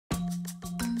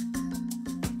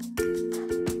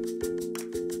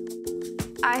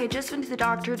I had just went to the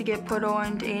doctor to get put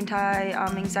on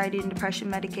anti-anxiety and depression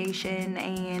medication,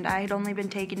 and I had only been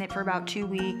taking it for about 2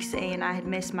 weeks, and I had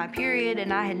missed my period,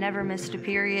 and I had never missed a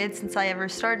period since I ever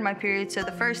started my period. So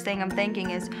the first thing I'm thinking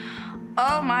is,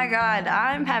 oh my God,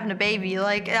 I'm having a baby,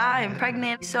 like I am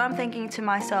pregnant. So I'm thinking to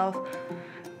myself,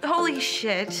 holy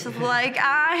shit, like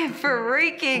I'm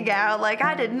freaking out. Like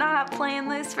I did not plan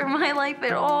this for my life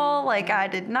at all. Like I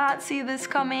did not see this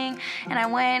coming. And I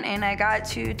went and I got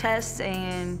 2 tests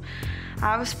and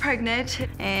I was pregnant,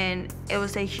 and it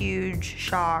was a huge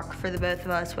shock for the both of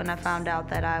us when I found out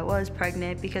that I was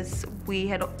pregnant, because we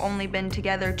had only been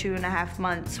together 2.5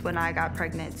 months when I got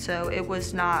pregnant. So it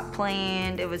was not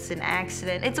planned, it was an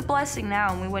accident. It's a blessing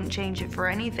now and we wouldn't change it for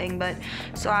anything, but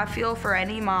so I feel for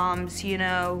any moms, you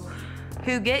know,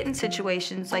 who get in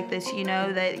situations like this, you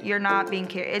know, that you're not being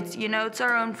it's, you know, it's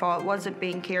our own fault. Wasn't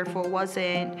being careful,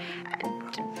 wasn't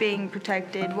being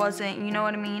protected, wasn't, you know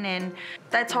what I mean? And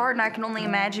that's hard, and I can only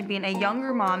imagine being a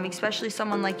younger mom, especially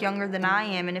someone like younger than I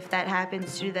am, and if that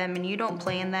happens to them and you don't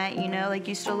plan that, you know, like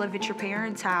you still live at your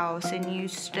parents' house and you're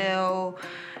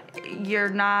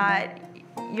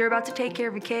about to take care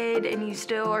of a kid and you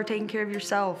still are taking care of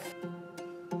yourself.